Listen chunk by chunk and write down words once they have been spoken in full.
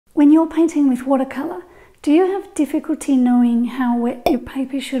When you're painting with watercolour, do you have difficulty knowing how wet your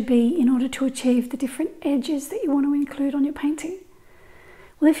paper should be in order to achieve the different edges that you want to include on your painting?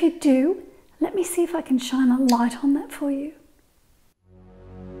 Well, if you do, let me see if I can shine a light on that for you.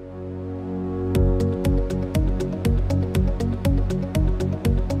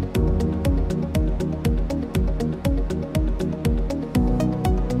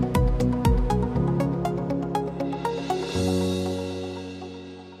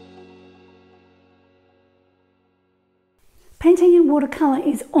 Painting in watercolour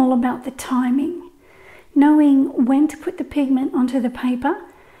is all about the timing. Knowing when to put the pigment onto the paper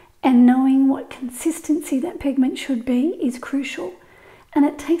and knowing what consistency that pigment should be is crucial. And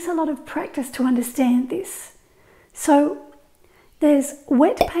it takes a lot of practice to understand this. So there's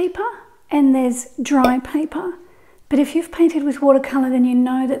wet paper and there's dry paper. But if you've painted with watercolour, then you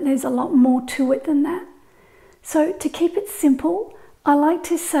know that there's a lot more to it than that. So to keep it simple, I like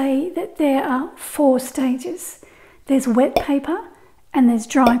to say that there are 4 stages. There's wet paper and there's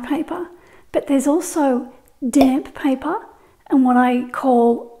dry paper, but there's also damp paper and what I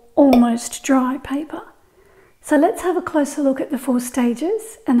call almost dry paper. So let's have a closer look at the 4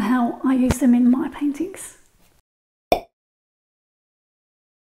 stages and how I use them in my paintings.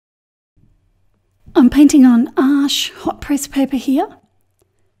 I'm painting on Arches hot press paper here,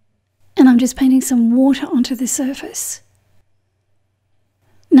 and I'm just painting some water onto the surface.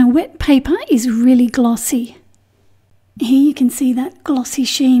 Now wet paper is really glossy. Here you can see that glossy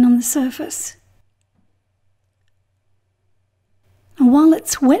sheen on the surface. And while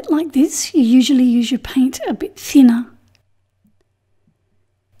it's wet like this, you usually use your paint a bit thinner.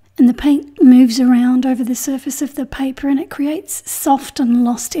 And the paint moves around over the surface of the paper and it creates soft and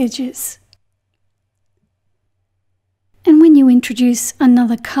lost edges. And when you introduce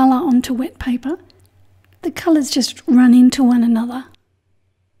another colour onto wet paper, the colours just run into one another.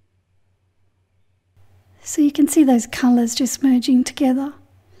 So you can see those colours just merging together.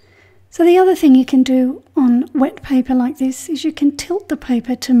 So the other thing you can do on wet paper like this is you can tilt the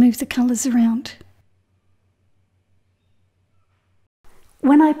paper to move the colours around.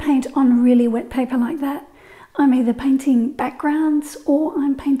 When I paint on really wet paper like that, I'm either painting backgrounds or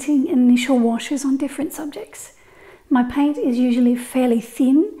I'm painting initial washes on different subjects. My paint is usually fairly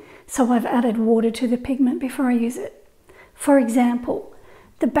thin, so I've added water to the pigment before I use it. For example,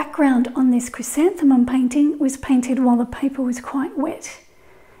 the background on this chrysanthemum painting was painted while the paper was quite wet,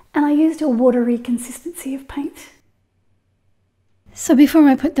 and I used a watery consistency of paint. So before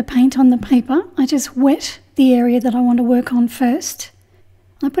I put the paint on the paper, I just wet the area that I want to work on first.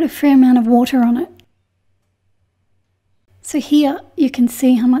 I put a fair amount of water on it. So here you can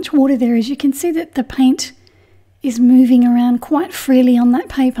see how much water there is. You can see that the paint is moving around quite freely on that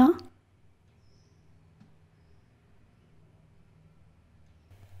paper.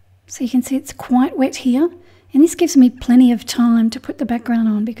 So you can see it's quite wet here, and this gives me plenty of time to put the background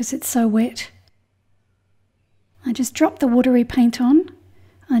on because it's so wet. I just drop the watery paint on,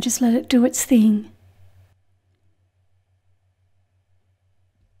 I just let it do its thing.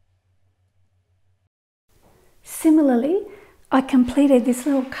 Similarly, I completed this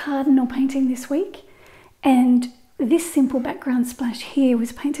little cardinal painting this week, and this simple background splash here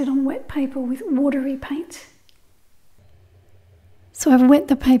was painted on wet paper with watery paint. So I've wet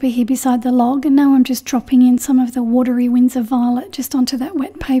the paper here beside the log, and now I'm just dropping in some of the watery Winsor Violet just onto that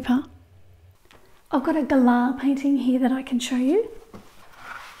wet paper. I've got a galah painting here that I can show you.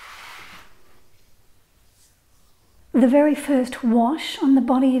 The very first wash on the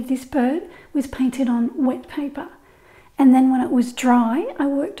body of this bird was painted on wet paper, and then when it was dry I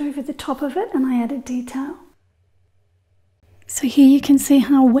worked over the top of it and I added detail. So here you can see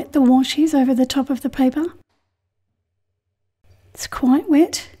how wet the wash is over the top of the paper. It's quite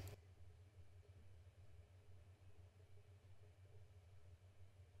wet.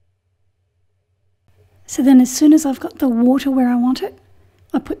 So then as soon as I've got the water where I want it,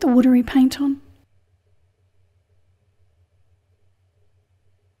 I put the watery paint on.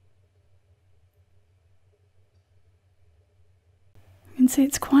 You can see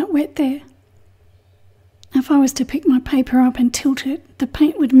it's quite wet there. If I was to pick my paper up and tilt it, the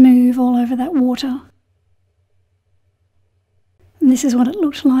paint would move all over that water. And this is what it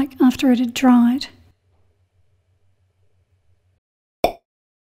looked like after it had dried.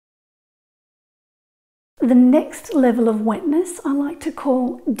 The next level of wetness I like to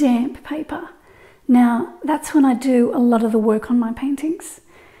call damp paper. Now that's when I do a lot of the work on my paintings.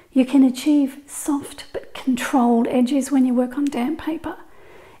 You can achieve soft but controlled edges when you work on damp paper.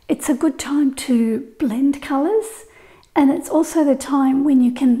 It's a good time to blend colours, and it's also the time when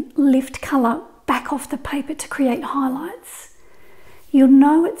you can lift colour back off the paper to create highlights. You'll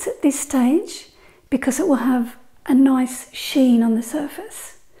know it's at this stage because it will have a nice sheen on the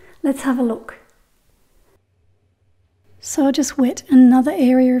surface. Let's have a look. So I'll just wet another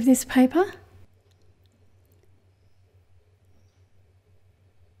area of this paper.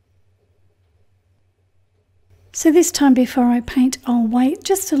 So this time before I paint, I'll wait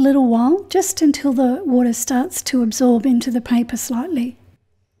just a little while, just until the water starts to absorb into the paper slightly.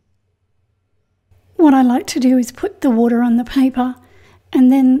 What I like to do is put the water on the paper and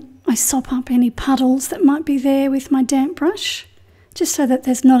then I sop up any puddles that might be there with my damp brush, just so that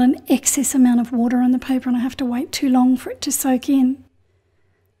there's not an excess amount of water on the paper and I have to wait too long for it to soak in.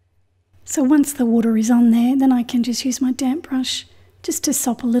 So once the water is on there, then I can just use my damp brush just to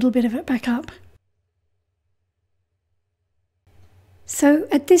sop a little bit of it back up. So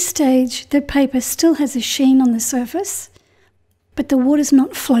at this stage, the paper still has a sheen on the surface, but the water's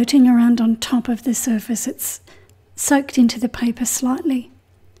not floating around on top of the surface. It's soaked into the paper slightly.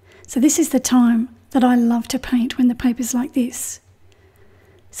 So this is the time that I love to paint, when the paper's like this.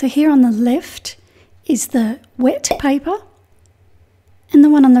 So here on the left is the wet paper, and the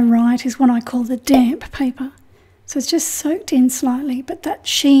one on the right is what I call the damp paper. So it's just soaked in slightly, but that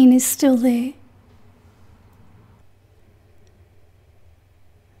sheen is still there.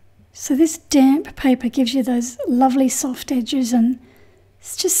 So this damp paper gives you those lovely soft edges, and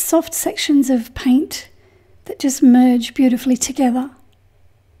it's just soft sections of paint that just merge beautifully together.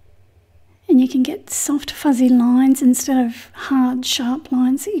 And you can get soft fuzzy lines instead of hard sharp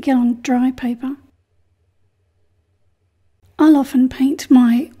lines that you get on dry paper. I'll often paint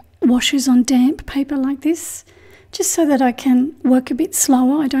my washes on damp paper like this, just so that I can work a bit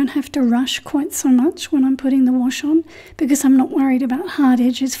slower. I don't have to rush quite so much when I'm putting the wash on, because I'm not worried about hard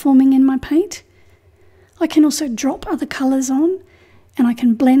edges forming in my paint. I can also drop other colours on, and I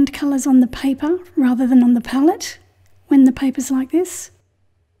can blend colours on the paper rather than on the palette when the paper's like this.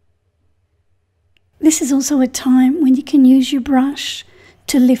 This is also a time when you can use your brush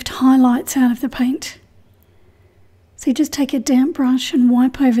to lift highlights out of the paint. So you just take a damp brush and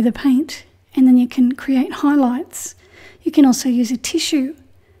wipe over the paint, and then you can create highlights. You can also use a tissue.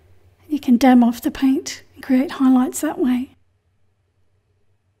 You can dab off the paint and create highlights that way.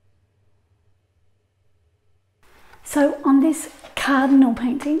 So on this cardinal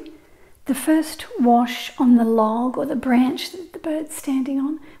painting, the first wash on the log or the branch that the bird's standing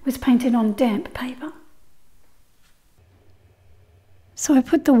on was painted on damp paper. So I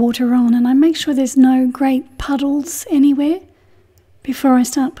put the water on and I make sure there's no great puddles anywhere before I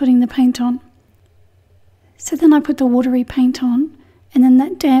start putting the paint on. So then I put the watery paint on, and then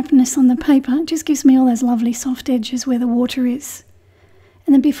that dampness on the paper just gives me all those lovely soft edges where the water is.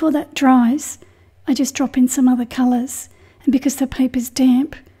 And then before that dries, I just drop in some other colours, and because the paper's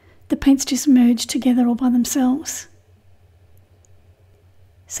damp, the paints just merge together all by themselves.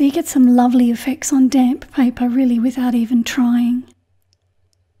 So you get some lovely effects on damp paper really without even trying.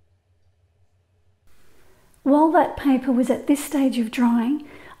 While that paper was at this stage of drying,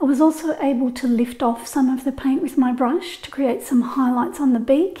 I was also able to lift off some of the paint with my brush to create some highlights on the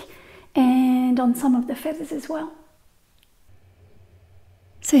beak and on some of the feathers as well.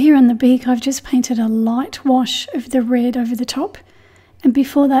 So here on the beak, I've just painted a light wash of the red over the top, and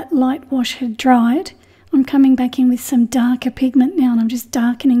before that light wash had dried, I'm coming back in with some darker pigment now, and I'm just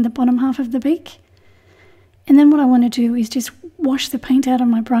darkening the bottom half of the beak. And then what I want to do is just wash the paint out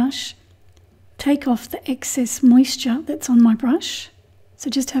on my brush, take off the excess moisture that's on my brush. So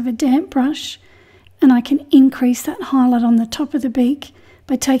just have a damp brush, and I can increase that highlight on the top of the beak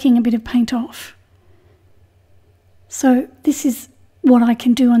by taking a bit of paint off. So this is what I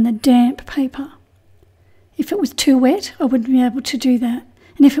can do on the damp paper. If it was too wet, I wouldn't be able to do that.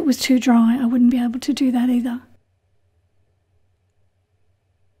 And if it was too dry, I wouldn't be able to do that either.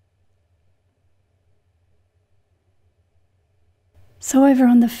 So over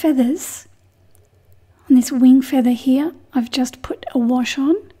on the feathers, on this wing feather here, I've just put a wash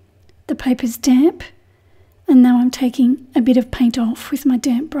on. The paper's damp, and now I'm taking a bit of paint off with my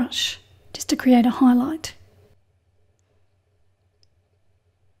damp brush, just to create a highlight.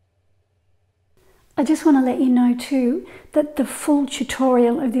 I just want to let you know too that the full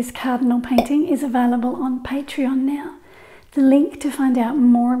tutorial of this cardinal painting is available on Patreon now. The link to find out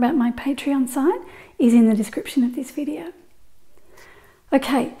more about my Patreon site is in the description of this video.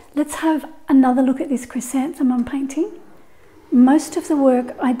 Okay, let's have another look at this chrysanthemum painting. Most of the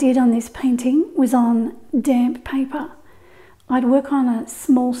work I did on this painting was on damp paper. I'd work on a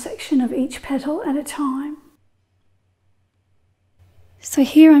small section of each petal at a time. So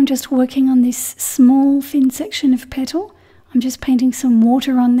here I'm just working on this small thin section of petal. I'm just painting some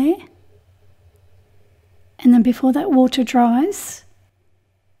water on there. And then before that water dries,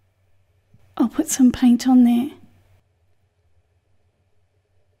 I'll put some paint on there.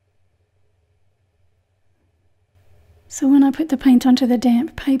 So when I put the paint onto the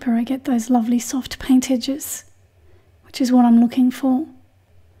damp paper, I get those lovely soft paint edges, which is what I'm looking for.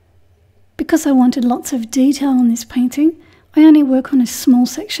 Because I wanted lots of detail on this painting, I only work on a small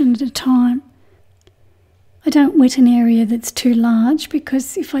section at a time. I don't wet an area that's too large,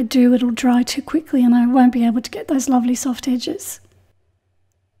 because if I do, it'll dry too quickly and I won't be able to get those lovely soft edges.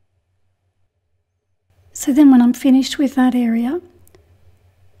 So then when I'm finished with that area,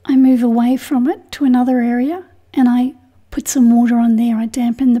 I move away from it to another area and I put some water on there. I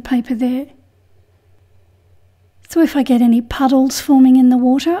dampen the paper there. So if I get any puddles forming in the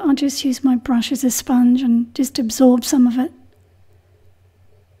water, I'll just use my brush as a sponge and just absorb some of it.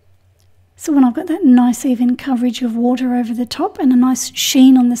 So when I've got that nice even coverage of water over the top and a nice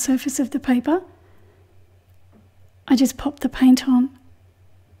sheen on the surface of the paper, I just pop the paint on.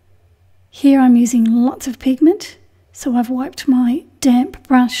 Here I'm using lots of pigment, so I've wiped my damp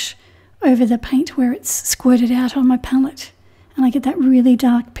brush over the paint where it's squirted out on my palette, and I get that really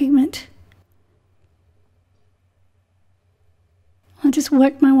dark pigment. I just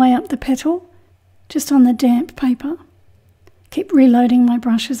work my way up the petal, just on the damp paper. Keep reloading my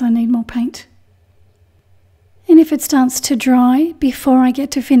brush as I need more paint. And if it starts to dry before I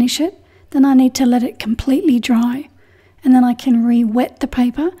get to finish it, then I need to let it completely dry, and then I can re-wet the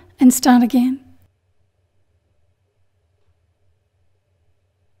paper and start again.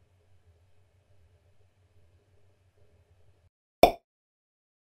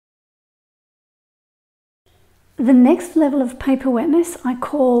 The next level of paper wetness I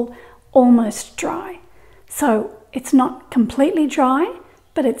call almost dry. So it's not completely dry,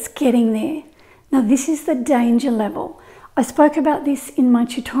 but it's getting there. Now this is the danger level. I spoke about this in my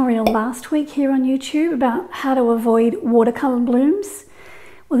tutorial last week here on YouTube about how to avoid watercolor blooms.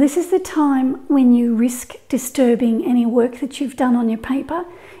 Well, this is the time when you risk disturbing any work that you've done on your paper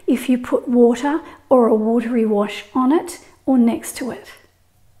if you put water or a watery wash on it or next to it.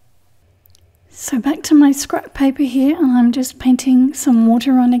 So back to my scrap paper here, and I'm just painting some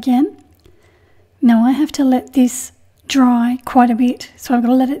water on again. Now I have to let this dry quite a bit, so I've got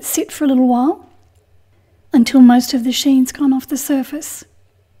to let it sit for a little while until most of the sheen's gone off the surface.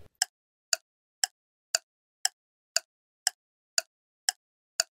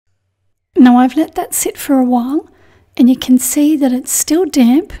 Now I've let that sit for a while, and you can see that it's still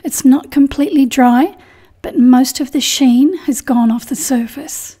damp. It's not completely dry, but most of the sheen has gone off the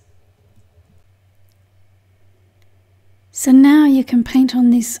surface. So now you can paint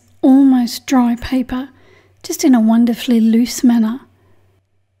on this almost dry paper just in a wonderfully loose manner.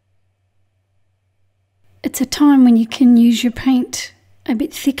 It's a time when you can use your paint a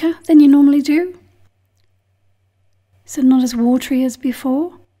bit thicker than you normally do, so not as watery as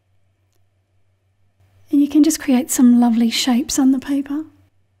before. And you can just create some lovely shapes on the paper.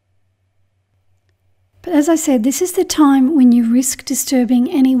 But as I said, this is the time when you risk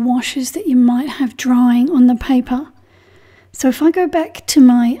disturbing any washes that you might have drying on the paper. So if I go back to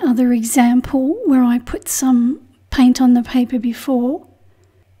my other example where I put some paint on the paper before,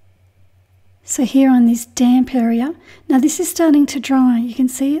 so here on this damp area, now this is starting to dry. You can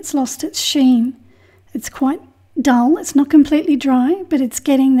see it's lost its sheen. It's quite dull. It's not completely dry, but it's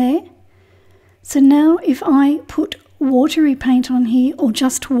getting there. So now if I put watery paint on here, or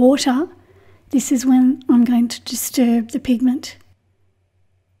just water, this is when I'm going to disturb the pigment.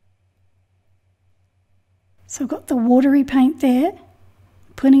 So I've got the watery paint there,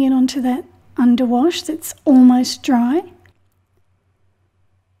 putting it onto that underwash that's almost dry.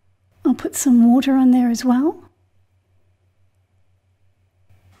 I'll put some water on there as well.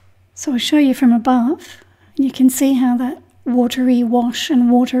 So I'll show you from above. You can see how that watery wash and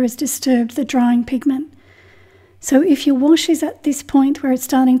water has disturbed the drying pigment. So if your wash is at this point where it's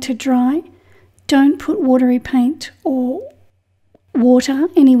starting to dry, don't put watery paint or water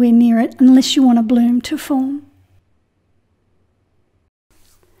anywhere near it unless you want a bloom to form.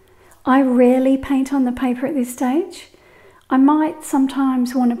 I rarely paint on the paper at this stage. I might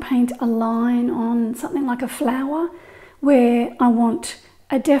sometimes want to paint a line on something like a flower where I want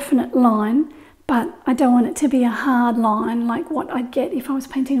a definite line, but I don't want it to be a hard line like what I'd get if I was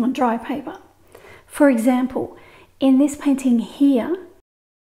painting on dry paper. For example, in this painting here,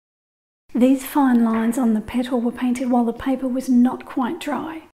 these fine lines on the petal were painted while the paper was not quite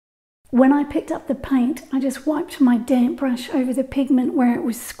dry. When I picked up the paint, I just wiped my damp brush over the pigment where it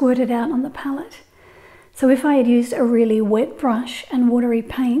was squirted out on the palette. So if I had used a really wet brush and watery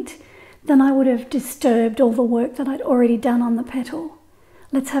paint, then I would have disturbed all the work that I'd already done on the petal.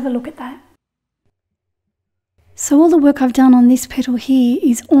 Let's have a look at that. So all the work I've done on this petal here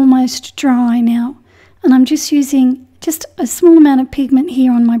is almost dry now, and I'm just using just a small amount of pigment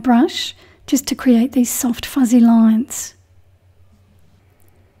here on my brush just to create these soft fuzzy lines.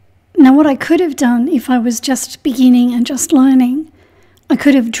 Now what I could have done if I was just beginning and just learning, I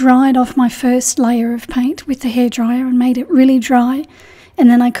could have dried off my first layer of paint with the hairdryer and made it really dry, and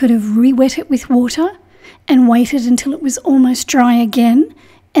then I could have re-wet it with water and waited until it was almost dry again,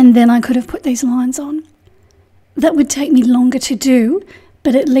 and then I could have put these lines on. That would take me longer to do,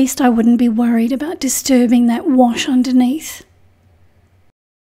 but at least I wouldn't be worried about disturbing that wash underneath.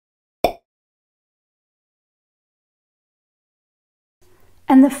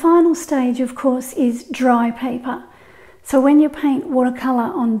 And the final stage, of course, is dry paper. So when you paint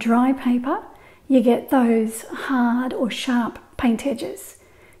watercolour on dry paper, you get those hard or sharp paint edges.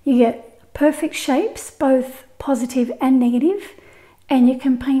 You get perfect shapes, both positive and negative, and you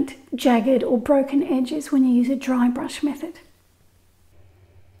can paint jagged or broken edges when you use a dry brush method.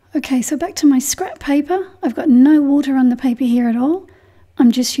 Okay, so back to my scrap paper. I've got no water on the paper here at all.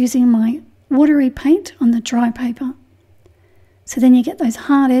 I'm just using my watery paint on the dry paper. So then you get those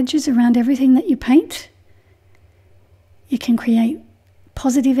hard edges around everything that you paint. You can create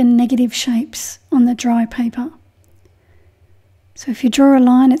positive and negative shapes on the dry paper. So if you draw a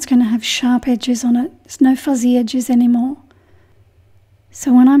line, it's going to have sharp edges on it. There's no fuzzy edges anymore.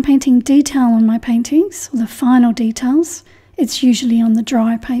 So when I'm painting detail on my paintings, or the final details, it's usually on the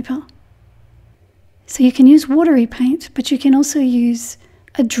dry paper. So you can use watery paint, but you can also use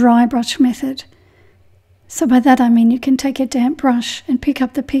a dry brush method. So by that I mean you can take a damp brush and pick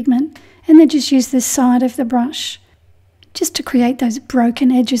up the pigment and then just use the side of the brush just to create those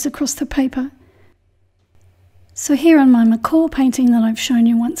broken edges across the paper. So here on my macaw painting that I've shown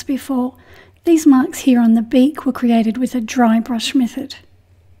you once before, these marks here on the beak were created with a dry brush method.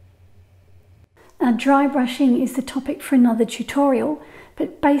 Now, dry brushing is the topic for another tutorial,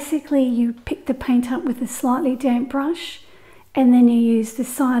 but basically you pick the paint up with a slightly damp brush and then you use the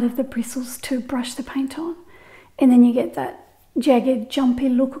side of the bristles to brush the paint on, and then you get that jagged, jumpy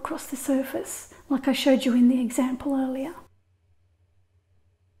look across the surface like I showed you in the example earlier.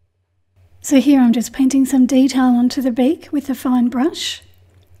 So here I'm just painting some detail onto the beak with a fine brush,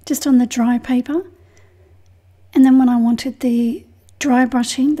 just on the dry paper, and then when I wanted the dry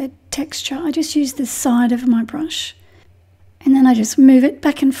brushing, the texture, I just use the side of my brush and then I just move it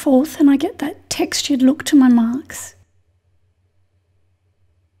back and forth and I get that textured look to my marks.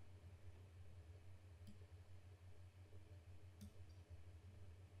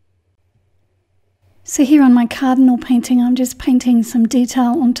 So here on my cardinal painting, I'm just painting some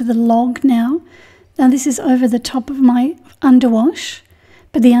detail onto the log now. Now this is over the top of my underwash,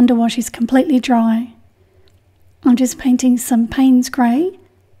 but the underwash is completely dry. I'm just painting some Payne's grey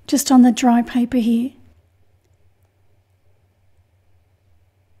just on the dry paper here.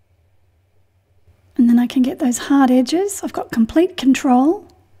 And then I can get those hard edges. I've got complete control.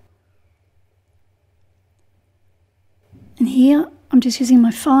 And here I'm just using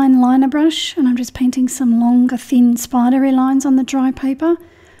my fine liner brush and I'm just painting some longer, thin, spidery lines on the dry paper.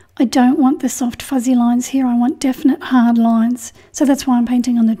 I don't want the soft fuzzy lines here, I want definite hard lines. So that's why I'm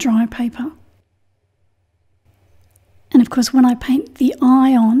painting on the dry paper. And of course when I paint the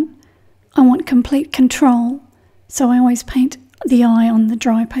eye on, I want complete control. So I always paint the eye on the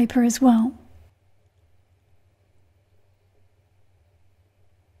dry paper as well.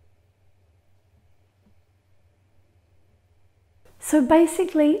 So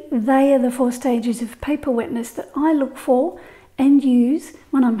basically they are the 4 stages of paper wetness that I look for and use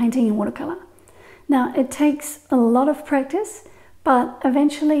when I'm painting in watercolour. Now it takes a lot of practice, but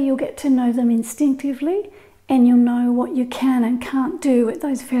eventually you'll get to know them instinctively and you'll know what you can and can't do at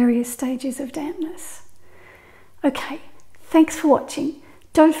those various stages of dampness. Okay, thanks for watching.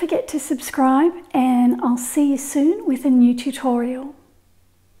 Don't forget to subscribe and I'll see you soon with a new tutorial.